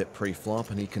raised it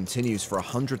pre-flop and he continues for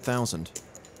 100,000.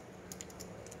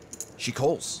 She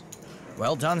calls.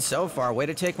 Well done so far. Way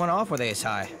to take one off with ace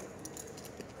high.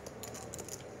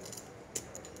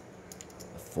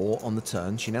 A 4 on the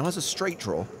turn. She now has a straight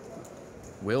draw.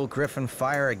 Will Griffin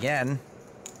fire again?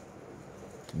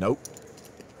 Nope.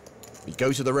 We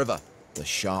go to the river. The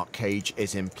shark cage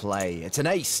is in play. It's an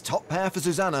ace. Top pair for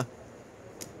Zuzana.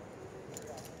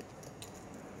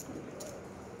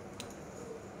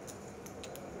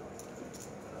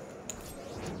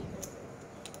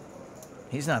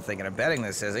 He's not thinking of betting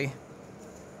this, is he?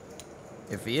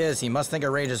 If he is, he must think a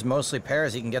range is mostly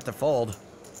pairs he can get to fold.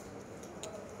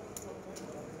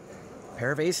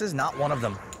 Pair of aces, not one of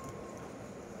them.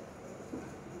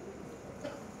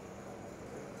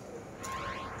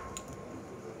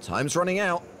 Time's running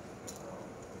out.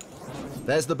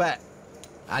 There's the bet.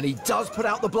 And he does put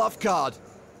out the bluff card.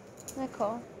 I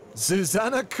call.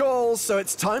 Zuzana calls, so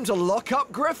it's time to lock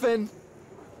up Griffin.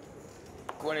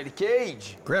 Going to the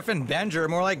cage. Griffin Benger,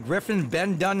 more like Griffin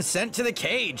Ben Dunn sent to the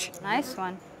cage. Nice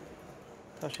one.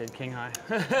 Oh, she had king high.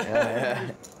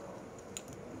 Yeah.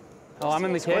 Oh, I'm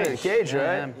in the Going cage. to the cage, Yeah, I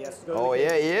right? am. Yes, go to Oh, the yeah,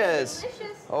 cage. he is.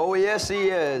 Oh, yes, he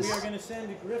is. We are going to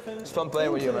send Griffin. It's fun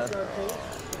playing with you, man.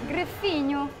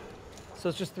 Griffinho. So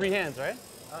it's just 3 hands, right?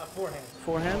 4 hands.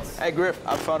 4 hands? Hey, Griff,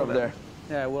 have fun over there.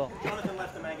 Yeah, I will. Jonathan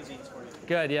left the magazines for you.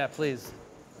 Good, yeah, please.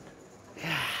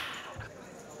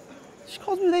 She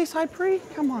calls me with ace high pre?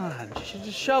 Come on, she should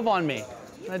just shove on me.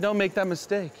 I don't make that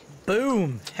mistake.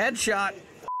 Boom, headshot.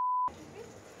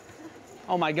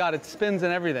 Oh my God, it spins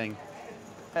and everything.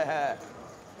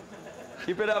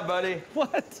 Keep it up, buddy.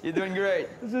 What? You're doing great.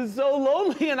 This is so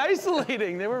lonely and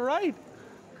isolating. They were right.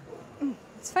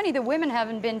 It's funny the women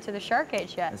haven't been to the shark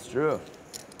cage yet. That's true.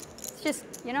 It's just,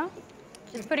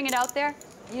 just putting it out there.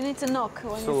 You need to knock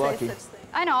when So you lucky. say such things.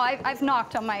 I know, I've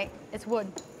knocked on my, it's wood.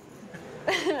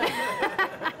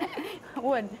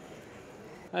 Wood.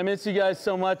 I miss you guys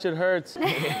so much, it hurts.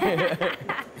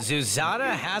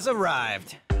 Zuzana has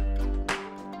arrived.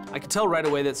 I could tell right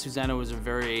away that Zuzana was a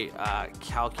very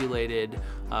calculated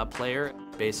player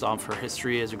based off her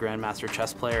history as a Grandmaster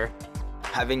chess player.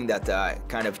 Having that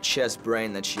kind of chess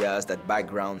brain that she has, that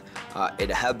background,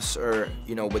 it helps her,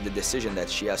 with the decision that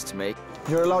she has to make.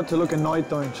 You're allowed to look annoyed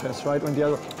during chess, right? When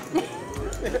the other...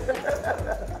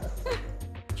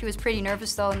 She was pretty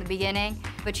nervous though in the beginning,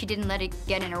 but she didn't let it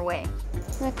get in her way.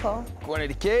 Nicole. Going to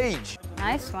the cage.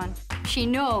 Nice one. She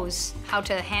knows how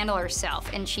to handle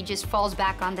herself, and she just falls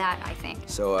back on that, I think.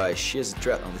 So she has a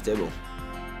threat on the table.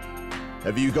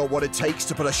 Have you got what it takes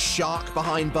to put a shark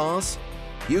behind bars?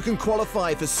 You can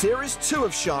qualify for Series 2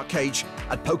 of Shark Cage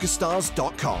at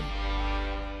PokerStars.com.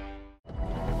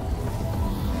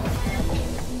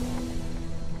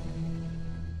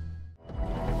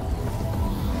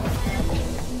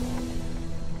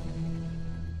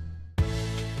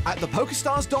 At the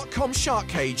PokerStars.com Shark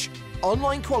Cage,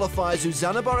 online qualifier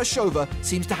Zuzana Borosova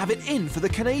seems to have it in for the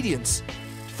Canadians.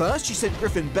 First, she sent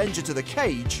Griffin Benger to the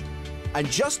cage, and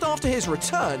just after his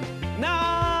return,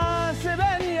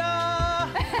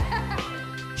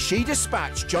 she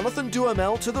dispatched Jonathan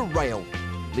Duhamel to the rail,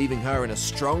 leaving her in a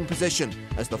strong position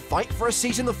as the fight for a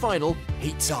seat in the final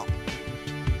heats up.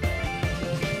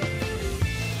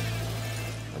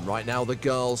 And right now the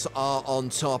girls are on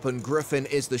top and Griffin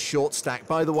is the short stack.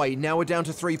 By the way, now we're down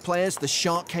to 3 players. The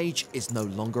Shark Cage is no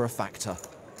longer a factor.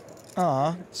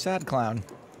 Aw, sad clown.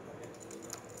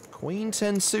 Queen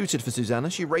 10 suited for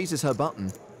Zuzana. She raises her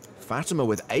button. Fatima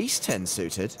with Ace 10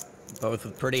 suited. Both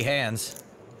with pretty hands.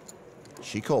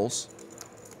 She calls.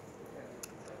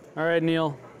 All right,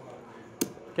 Neil.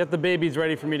 Get the babies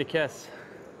ready for me to kiss.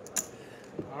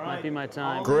 Might be my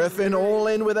time. Griffin all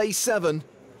in with A7.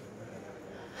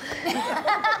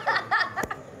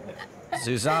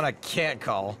 Zuzana can't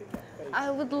call.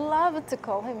 I would love to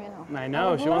call him, you know. I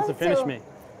know, she wants to finish me.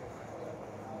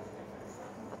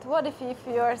 But what if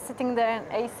you're sitting there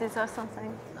in aces or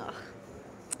something? Ugh.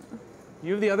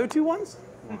 You have the other 2 ones?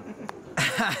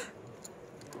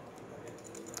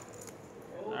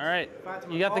 All right,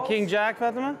 you got the King Jack,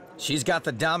 Fatima? She's got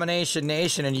the domination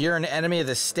nation and you're an enemy of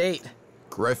the state.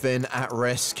 Griffin at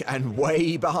risk and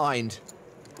way behind.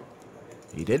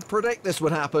 He did predict this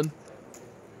would happen.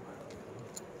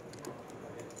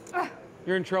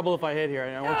 You're in trouble if I hit here.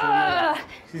 I want you to know that.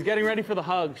 She's getting ready for the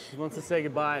hug. She wants to say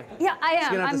goodbye. Yeah, I am. She's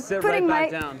gonna have to I'm sit putting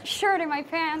right back my down. shirt in my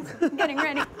pants, getting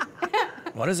ready.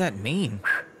 What does that mean?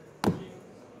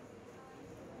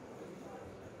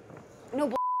 No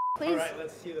bull, please. All right,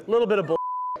 let's see the... Little bit of bull.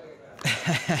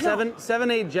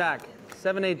 7-8 Jack.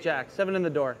 7-8 Jack. 7 in the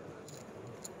door.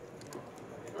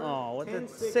 Oh, what's it?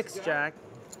 6 Jack.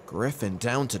 Griffin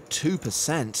down to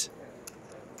 2%.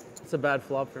 It's a bad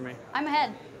flop for me. I'm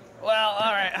ahead. Well,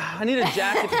 all right. I need a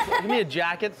jacket. Give me a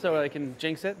jacket so I can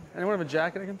jinx it. Anyone have a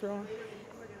jacket I can throw on?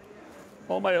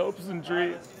 All my hopes and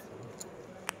dreams.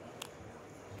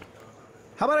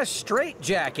 How about a straight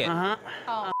jacket? Uh-huh.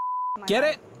 Oh, Get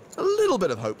it? A little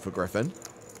bit of hope for Griffin.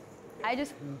 I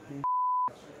just...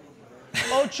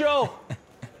 Ocho!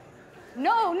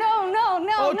 No, no, no,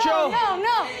 no, Ocho. no, no,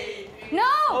 no.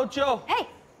 No! Ocho! Hey!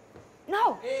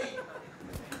 No!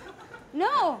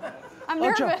 No! I'm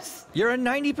Ocho. nervous. You're a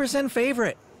 90%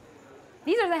 favorite.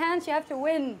 These are the hands you have to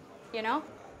win, you know?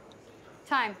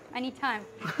 Time. I need time.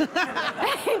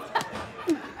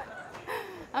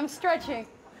 I'm stretching.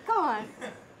 Come on.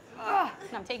 Ugh.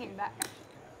 No, I'm taking it back.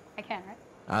 I can, right?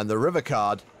 And the river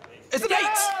card is an 8!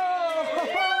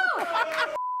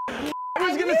 I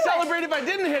was going to celebrate if I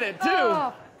didn't hit it, too.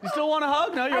 Oh. You still want a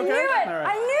hug? No, you okay? I knew it. All right.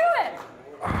 I knew it.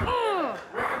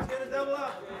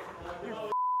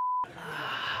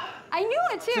 I knew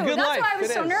it, too. It's a good That's life. why I was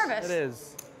It so is. nervous. It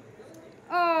is.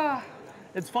 Oh.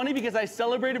 It's funny because I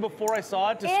celebrated before I saw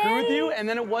it to screw with you, and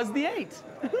then it was the 8.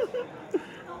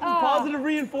 Positive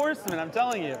reinforcement, I'm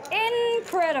telling you.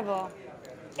 Incredible.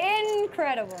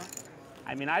 Incredible.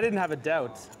 I mean, I didn't have a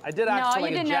doubt. I did No, actually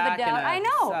you like didn't a have jack a doubt. I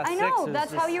know, and a I 6. know. It was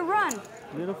That's how just you run.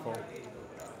 Beautiful.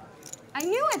 I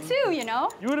knew it too, you know?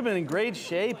 You would have been in great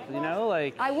shape, you know?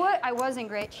 Like, I was in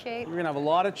great shape. you're going to have a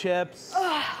lot of chips.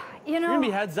 You know? You're going to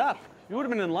be heads up. You would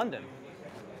have been in London.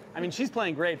 I mean, she's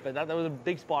playing great, but that was a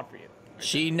big spot for you.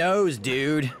 She knows,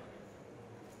 dude.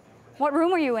 What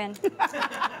room were you in?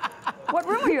 What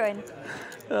room were you in?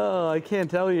 Oh, I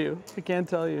can't tell you. I can't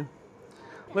tell you.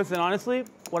 Listen, honestly,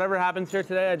 whatever happens here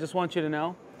today, I just want you to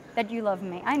know. That you love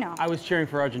me. I know. I was cheering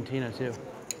for Argentina, too.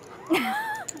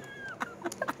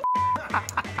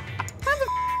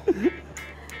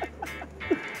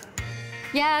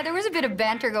 Yeah, there was a bit of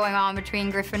banter going on between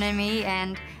Griffin and me,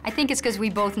 and I think it's because we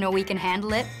both know we can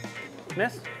handle it.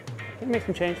 Miss, can you make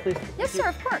some change, please? Yes, sir,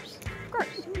 of course. Of course.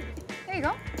 There you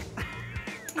go.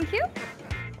 Thank you.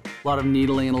 A lot of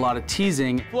needling and a lot of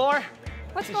teasing. Floor,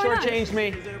 What's she going on? shortchanged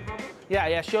me.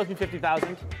 Yeah, she owes me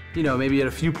 50,000. You know, maybe at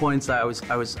a few points I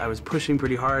was pushing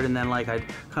pretty hard, and then like I'd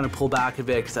kind of pull back a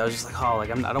bit because I was just like, oh,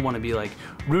 like I don't want to be like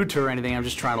rude to her or anything. I'm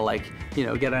just trying to like, you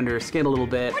know, get under her skin a little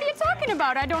bit. What are you talking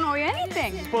about? I don't owe you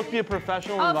anything. It's supposed to be a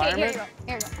professional Okay, environment. here you go.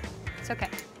 Here you go. It's okay.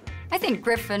 I think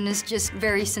Griffin is just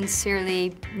very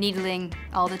sincerely needling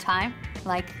all the time,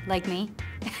 like me.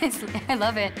 I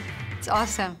love it. It's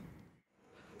awesome.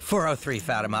 403,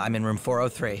 Fatima. I'm in room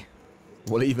 403.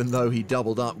 Well, even though he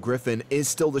doubled up, Griffin is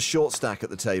still the short stack at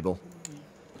the table.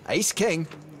 Ace-king.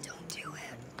 Don't do it.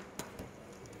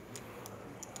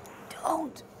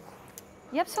 Don't.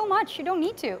 You have so much, you don't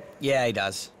need to. Yeah, he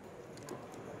does.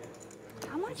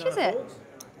 How much is it?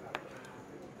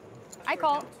 I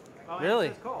call.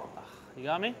 Really? You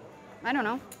got me? I don't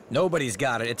know. Nobody's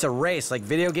got it. It's a race, like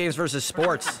video games versus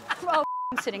sports. Oh,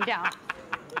 I'm sitting down.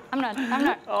 I'm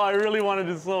not. Oh, I really wanted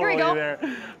to slow roll you there.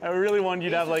 I really wanted you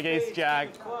to have like ace-jack.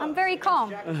 I'm very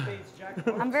calm.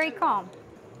 I'm very calm.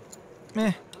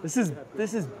 Meh. This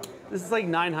is like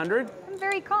 900. I'm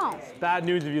very calm. It's bad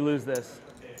news if you lose this.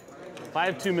 If I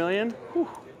have 2 million, whew.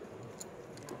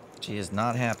 She is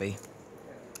not happy.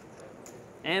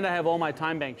 And I have all my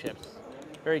time bank chips.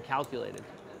 Very calculated.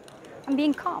 I'm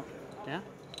being calm. Yeah?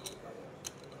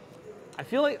 I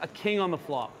feel like a king on the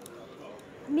flop.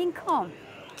 I'm being calm.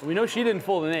 We know she didn't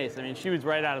fold an ace. I mean, she was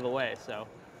right out of the way, so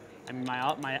I mean,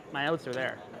 my outs are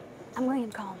there. I'm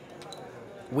going calm.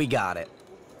 We got it.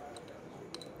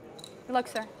 Good luck,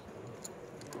 sir.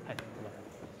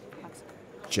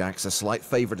 Jack's a slight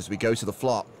favorite as we go to the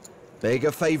flop.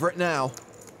 Bigger favorite now.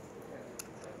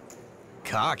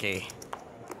 Cocky.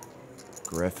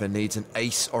 Griffin needs an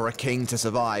ace or a king to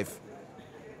survive.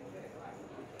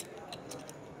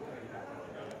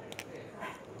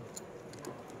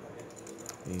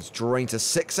 He's drawing to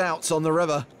 6 outs on the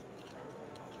river.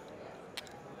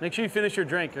 Make sure you finish your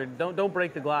drink, or don't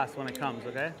break the glass when it comes,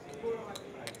 okay?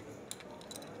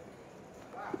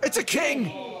 It's a king!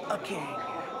 A king.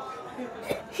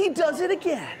 He does it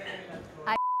again.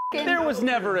 There was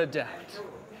never a doubt.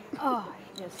 Oh,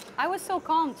 yes. I was so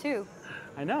calm, too.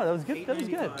 I know, that was good. That was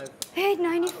good.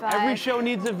 895. Every show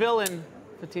needs a villain,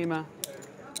 Fatima.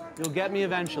 You'll get me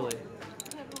eventually.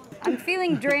 I'm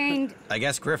feeling drained. I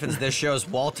guess Griffin's this show's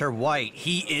Walter White.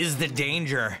 He is the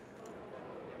danger.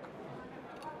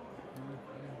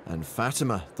 And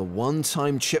Fatima, the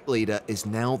one-time chip leader, is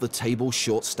now the table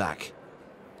short stack.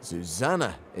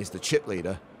 Zuzana is the chip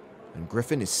leader, and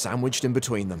Griffin is sandwiched in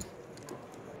between them.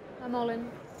 I'm all in.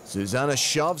 Zuzana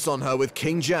shoves on her with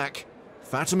King Jack.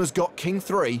 Fatima's got King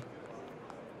 3.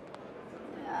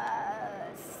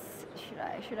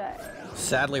 Should I?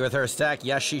 Sadly, with her stack,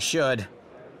 yes, she should.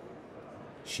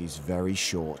 She's very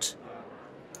short.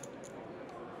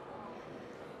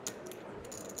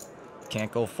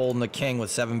 Can't go folding the king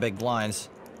with 7 big blinds.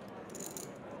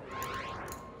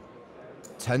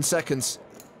 10 seconds.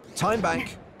 Time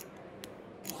bank.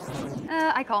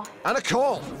 I call. And a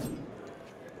call.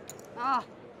 Ah.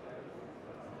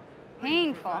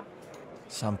 Painful.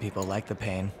 Some people like the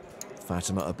pain.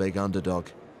 Fatima a big underdog.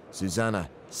 Zuzana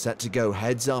set to go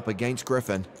heads up against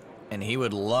Griffin. And he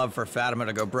would love for Fatima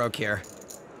to go broke here.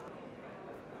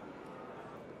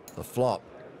 The flop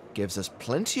gives us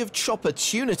plenty of chop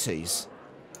opportunities.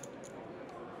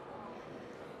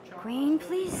 Queen,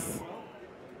 please.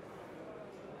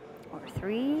 Or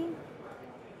 3.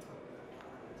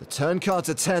 The turn card's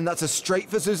a 10. That's a straight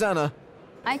for Zuzana.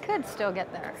 I could still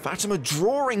get there. Fatima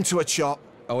drawing to a chop.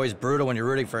 Always brutal when you're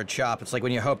rooting for a chop. It's like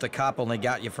when you hope the cop only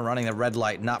got you for running the red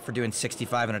light, not for doing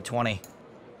 65 and a 20.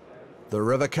 The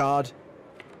river card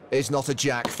is not a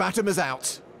jack. Fatima's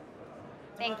out.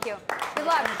 Thank you. Good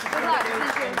luck. Good luck.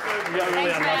 Thank you. You got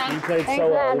really Thanks, unlucky. man. You played Thanks,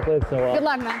 so well. man. You played so well. Good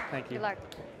luck, man. Thank you. Good luck.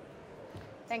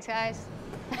 Thanks, guys.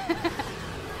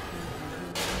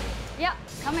 Yeah,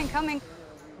 coming.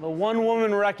 The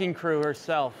one-woman wrecking crew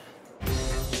herself.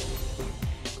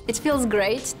 It feels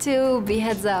great to be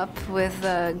heads up with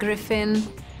Griffin.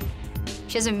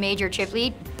 She has a major chip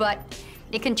lead, but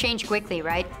it can change quickly,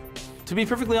 right? To be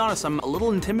perfectly honest, I'm a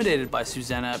little intimidated by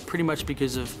Zuzana, pretty much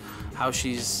because of how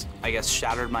she's, I guess,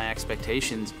 shattered my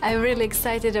expectations. I'm really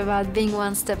excited about being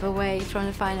one step away from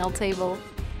the final table.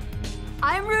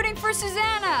 I'm rooting for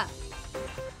Zuzana!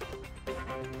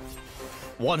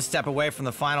 One step away from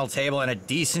the final table and a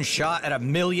decent shot at $1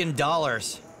 million.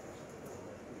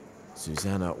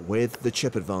 Zuzana with the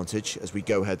chip advantage as we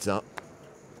go heads up.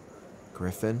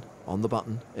 Griffin on the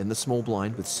button in the small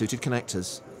blind with suited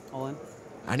connectors. All in.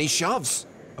 And he shoves.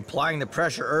 Applying the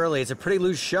pressure early. It's a pretty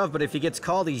loose shove, but if he gets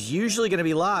called, he's usually going to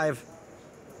be live.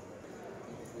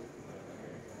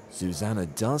 Zuzana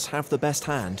does have the best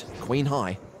hand, queen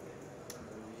high.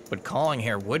 But calling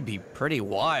here would be pretty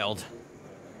wild.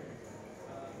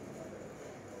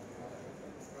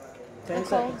 10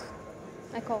 seconds.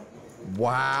 I call.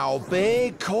 Wow,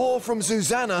 big call from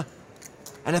Zuzana.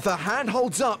 And if her hand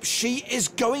holds up, she is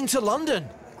going to London.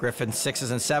 Griffin's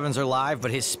 6s and 7s are live,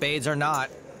 but his spades are not.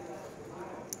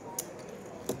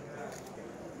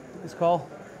 Nice call.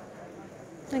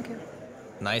 Thank you.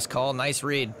 Nice call, nice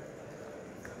read.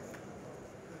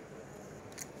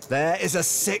 There is a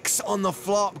 6 on the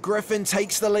flop. Griffin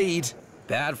takes the lead.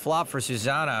 Bad flop for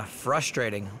Zuzana.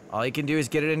 Frustrating. All he can do is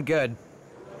get it in good.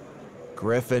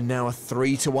 Griffin now a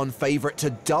 3-1 favorite to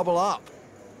double up.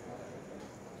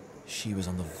 She was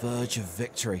on the verge of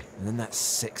victory, and then that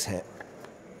 6 hit.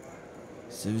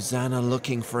 Zuzana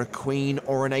looking for a queen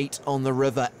or an 8 on the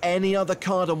river. Any other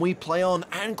card and we play on,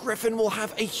 and Griffin will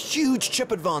have a huge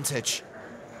chip advantage.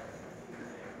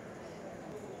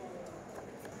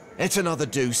 It's another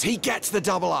deuce. He gets the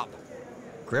double up.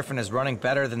 Griffin is running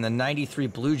better than the 93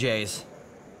 Blue Jays.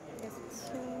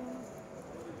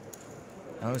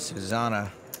 Oh,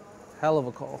 Zuzana. Hell of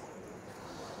a call.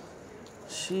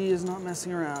 She is not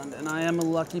messing around, and I am a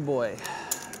lucky boy.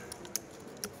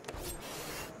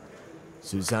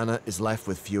 Zuzana is left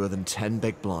with fewer than 10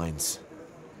 big blinds.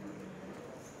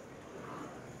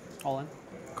 All in.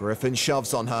 Griffin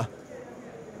shoves on her.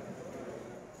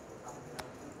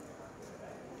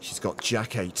 She's got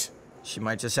Jack-8. She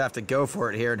might just have to go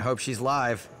for it here and hope she's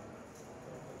live.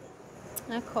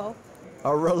 A call.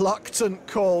 A reluctant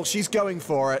call. She's going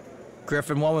for it.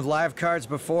 Griffin won with live cards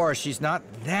before. She's not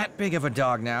that big of a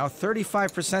dog now.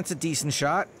 35%'s a decent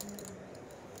shot.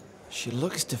 She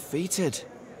looks defeated.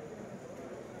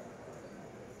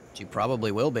 She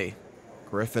probably will be.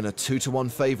 Griffin a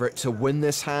 2-1 favorite to win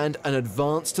this hand and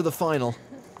advance to the final.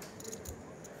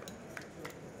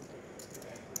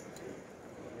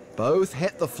 Both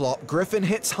hit the flop. Griffin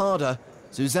hits harder.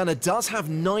 Zuzana does have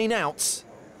 9 outs.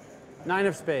 9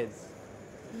 of spades.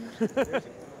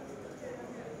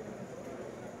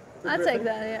 I'll take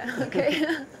that, yeah, okay.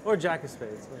 Or jack of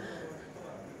spades.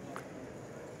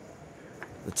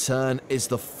 The turn is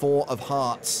the 4 of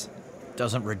hearts.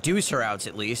 Doesn't reduce her outs,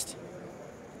 at least.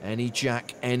 Any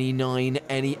jack, any 9,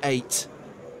 any 8.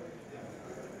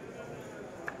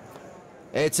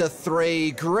 It's a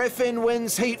 3. Griffin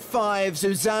wins heat 5.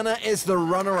 Zuzana is the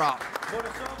runner-up.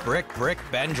 Brick,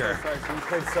 Benger. You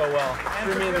played so well.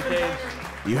 Threw me in the cage.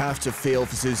 You have to feel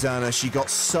for Zuzana. She got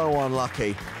so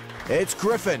unlucky. It's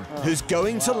Griffin who's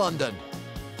going to London.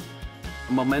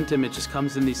 Momentum, it just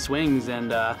comes in these swings,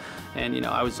 and you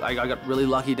know, I got really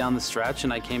lucky down the stretch,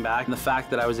 and I came back. And the fact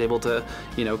that I was able to,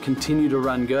 you know, continue to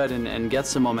run good and get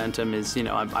some momentum is, you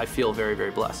know, I feel very,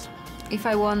 very blessed. If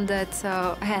I won that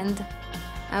hand,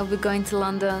 I'll be going to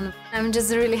London. I'm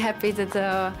just really happy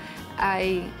that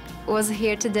I was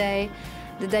here today,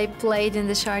 that I played in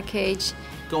the shark cage.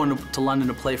 Going to London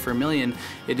to play for $1 million,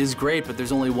 it is great, but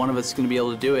there's only one of us going to be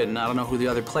able to do it, and I don't know who the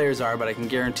other players are, but I can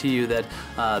guarantee you that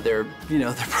they're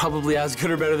probably as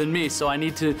good or better than me. So I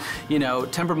need to, you know,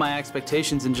 temper my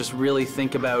expectations and just really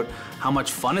think about how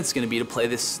much fun it's going to be to play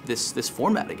this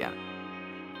format again.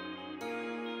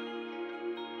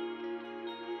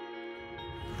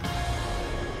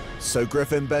 So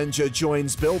Griffin Benger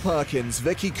joins Bill Perkins,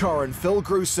 Vicky Corrin, Phil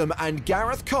Gruesome, and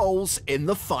Gareth Coles in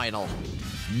the final.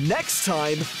 Next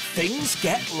time, things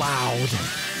get loud.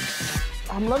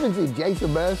 I'm loving to see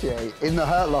Jason Mercier in the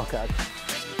Hurt Locker.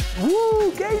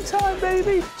 Woo, game time,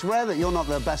 baby! It's rare that you're not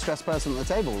the best dressed person at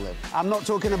the table, Liv. I'm not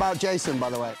talking about Jason, by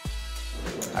the way.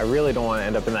 I really don't want to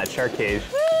end up in that shark cage.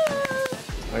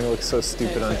 I'm gonna look so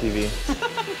stupid on TV.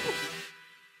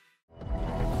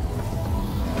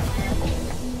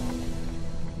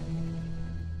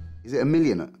 Is it $1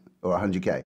 million or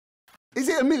 100K? Is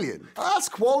it $1 million? Oh, that's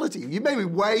quality. You made me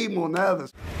way more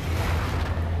nervous.